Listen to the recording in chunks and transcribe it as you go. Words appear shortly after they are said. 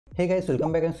Hey guys,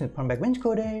 welcome back and from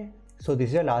𝐬𝐮𝐩𝐸. So this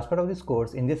is the last part of this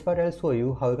course. In this part I'll show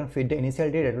you how you can feed the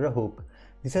initial data to the hook.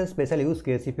 This is a special use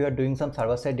case if you are doing some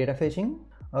server-side data fetching.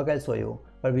 Okay, I'll show you.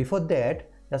 But before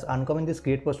that, just uncomment this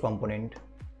create post component.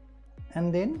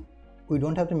 And then we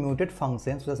don't have the muted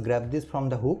function, so just grab this from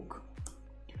the hook.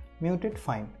 Muted,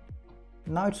 fine.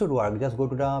 Now it should work. Just go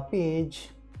to the page.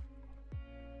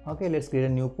 Okay, let's create a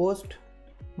new post.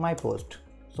 My post.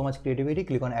 So much creativity,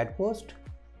 click on add post.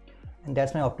 And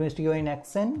that's my optimistic UI in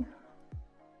action.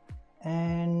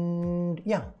 And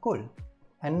yeah, cool.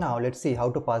 And now let's see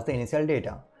how to pass the initial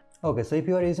data. Okay, so if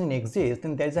you are using 𝐬𝐻,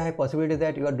 then there's a high possibility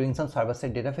that you are doing some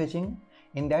server-side data fetching.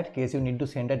 In that case, you need to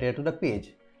send the data to the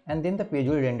page, and then the page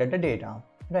will render the data,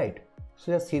 right?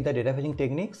 So just see the data fetching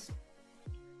techniques.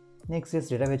 Next is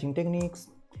data fetching techniques.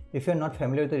 If you are not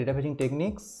familiar with the data fetching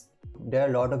techniques, there are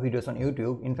a lot of videos on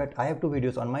YouTube. In fact, I have 2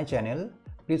 videos on my channel.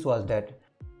 Please watch that.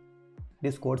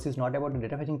 This course is not about the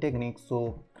data fetching techniques,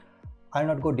 so I'll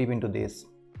not go deep into this.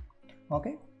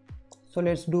 Okay, so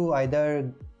let's do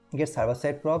either get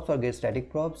server-side props or get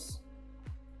static props.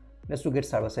 Let's do get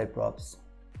server-side props.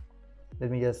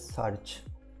 Let me just search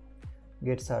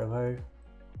get server.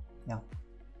 Yeah,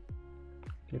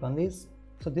 click on this.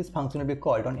 So this function will be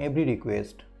called on every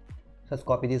request. Just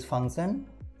copy this function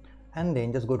and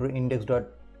then just go to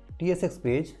index.tsx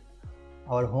page,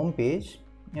 our home page,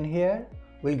 and here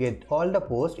we'll get all the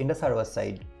posts in the server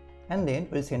side, and then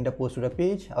we'll send the post to the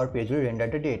page. Our page will render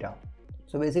the data.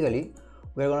 So basically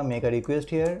we're gonna make a request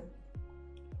here,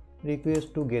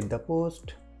 request to get the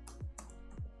post.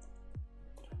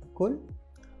 Cool.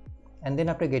 And then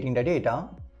after getting the data,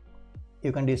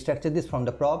 you can destructure this from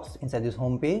the props inside this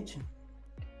home page.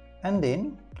 And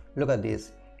then look at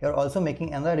this, you're also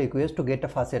making another request to get a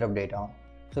fast set of data.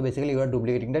 So basically you are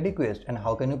duplicating the request. And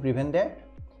how can you prevent that?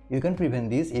 You can prevent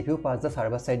this if you pass the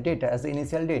server-side data as the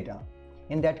initial data.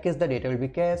 In that case, the data will be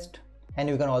cached, and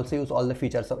you can also use all the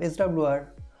features of SWR.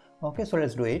 Okay, so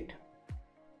let's do it.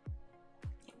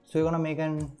 So you're gonna make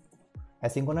an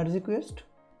asynchronous request.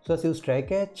 So let's use try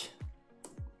catch.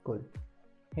 Cool.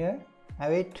 Here,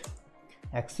 have it.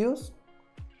 Axios.get.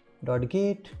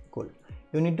 Cool.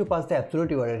 You need to pass the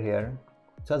absolute URL here.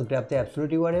 So let's grab the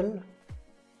absolute URL.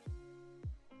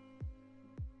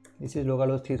 This is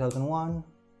localhost 3001.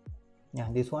 Yeah,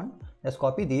 this one. Just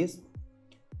copy this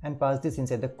and pass this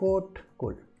inside the quote.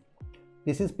 Cool.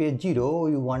 This is page 0.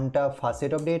 You want a fast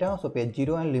set of data, so page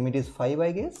 0 and limit is 5,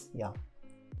 I guess. Yeah,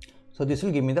 so this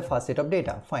will give me the fast set of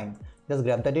data. Fine, just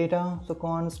grab the data. So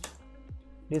const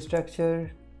destructure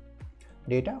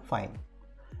data. Fine.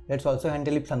 Let's also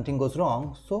handle if something goes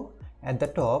wrong. So at the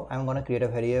top I'm gonna create a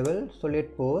variable. So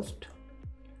let post,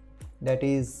 that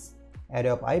is array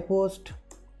of iPost,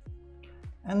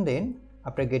 and then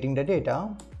after getting the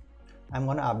data, I'm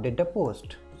gonna update the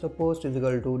post. So post is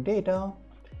equal to data,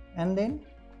 and then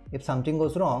if something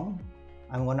goes wrong,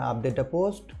 I'm gonna update the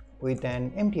post with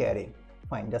an empty array.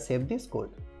 Fine, just save this code,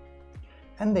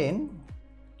 and then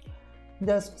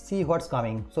just see what's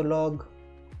coming. So log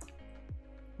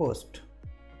post.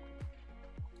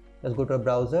 Let's go to a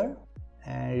browser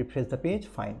and refresh the page.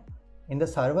 Fine. In the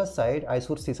server side, I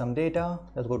should see some data.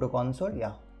 Let's go to console.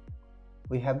 Yeah,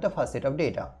 we have the first set of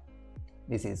data.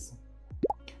 This is.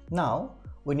 Now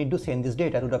we need to send this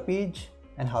data to the page.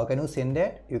 And how can you send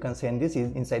that? You can send this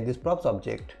inside this props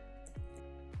object.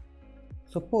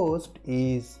 So post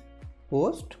is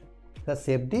post. Let's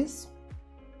save this.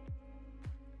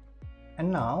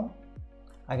 And now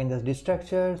I can just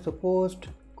destructure. So post.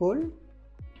 Cool.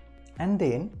 And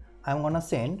then I'm gonna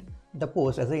send the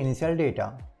post as the initial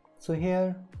data. So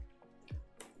here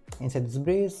inside this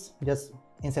brace, just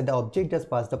inside the object, just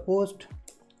pass the post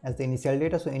as the initial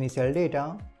data. So initial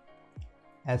data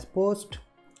as post,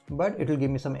 but it will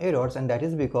give me some errors, and that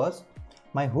is because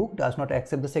my hook does not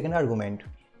accept the second argument.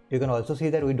 You can also see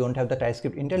that we don't have the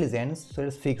TypeScript intelligence, so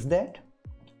let's fix that.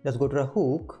 Let's go to the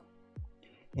hook.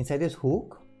 Inside this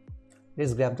hook,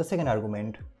 let's grab the second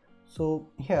argument. So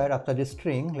here after this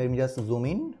string, let me just zoom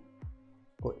in.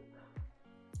 Cool.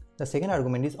 The second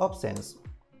argument is options,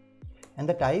 and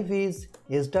the type is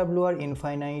SWR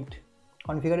infinite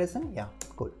configuration. Yeah,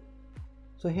 cool.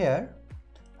 So here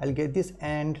I'll get this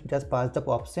and just pass the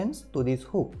options to this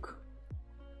hook.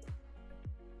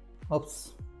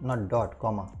 Oops, not dot,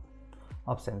 comma,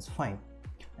 options. Fine.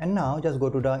 And now just go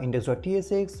to the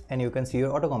index.tsx and you can see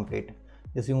your autocomplete.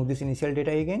 Just remove this initial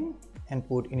data again and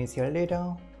put initial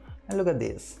data, and look at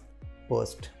this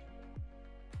post.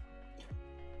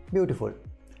 Beautiful.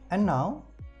 And now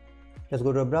let's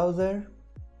go to a browser,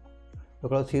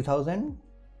 localhost 3000,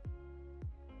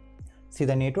 see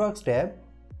the networks tab.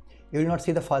 You will not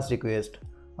see the first request.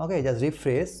 Okay, just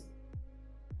refresh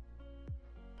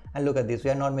and look at this, we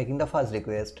are not making the fast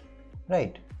request,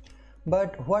 right?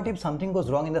 But what if something goes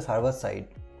wrong in the server side?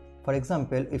 For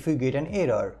example, if we get an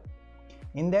error,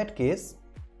 in that case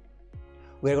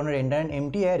we are going to render an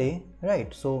empty array,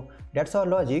 right? So that's our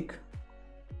logic.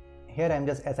 Here I am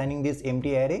just assigning this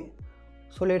empty array.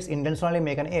 So let's intentionally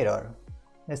make an error.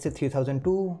 Let's say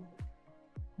 3002,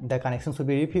 the connection should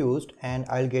be refused, and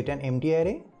I'll get an empty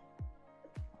array.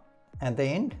 At the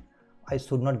end, I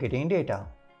should not get any data.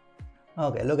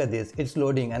 Okay, look at this, it's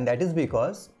loading, and that is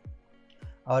because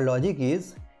our logic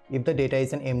is, if the data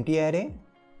is an empty array,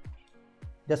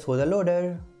 just show the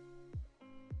loader.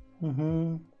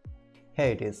 Here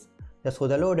it is, just show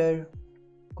the loader,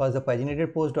 because the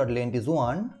paginated post.length is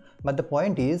 1, but the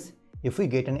point is, if we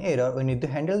get an error, we need to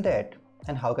handle that.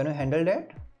 And how can we handle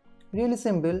that? Really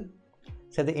simple.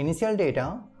 So the initial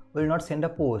data will not send a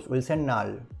post, will send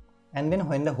null, and then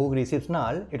when the hook receives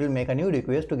null, it will make a new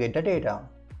request to get the data.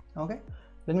 Okay,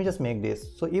 let me just make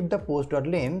this. So if the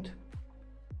post.length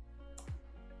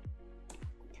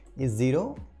is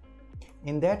 0,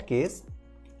 in that case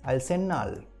I'll send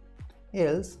null,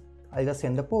 else I'll just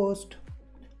send the post.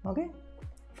 Okay,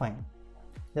 fine,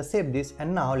 just save this,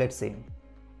 and now let's see,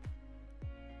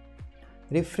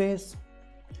 refresh,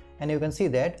 and you can see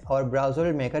that our browser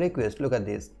will make a request. Look at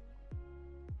this,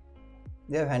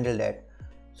 they have handled that.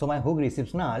 So my hook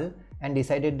receives null and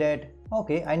decided that,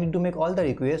 okay, I need to make all the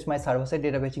requests, my server-side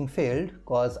data fetching failed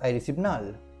because I received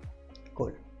null.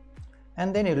 Cool.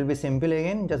 And then it will be simple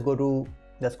again, just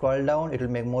scroll down, it will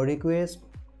make more requests.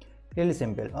 Really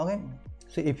simple. Okay,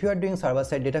 so if you are doing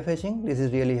server-side data fetching, this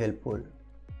is really helpful.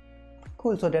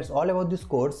 Cool, so that's all about this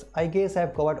course. I guess I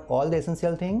have covered all the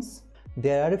essential things.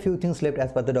 There are a few things left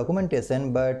as per the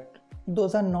documentation, but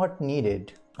those are not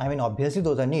needed. I mean, obviously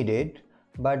those are needed,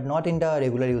 but not in the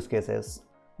regular use cases.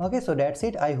 Okay, so that's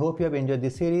it. I hope you have enjoyed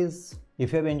this series.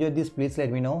 If you have enjoyed this, please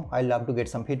let me know. I'd love to get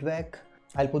some feedback.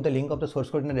 I'll put the link of the source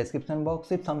code in the description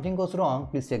box. If something goes wrong,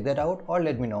 please check that out or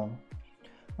let me know.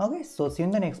 Okay, so see you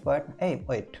in the next part. Hey,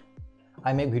 wait.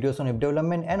 I make videos on web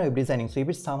development and web designing, so if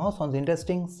it somehow sounds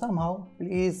interesting,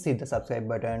 please hit the subscribe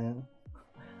button.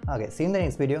 Okay, see you in the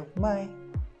next video. Bye.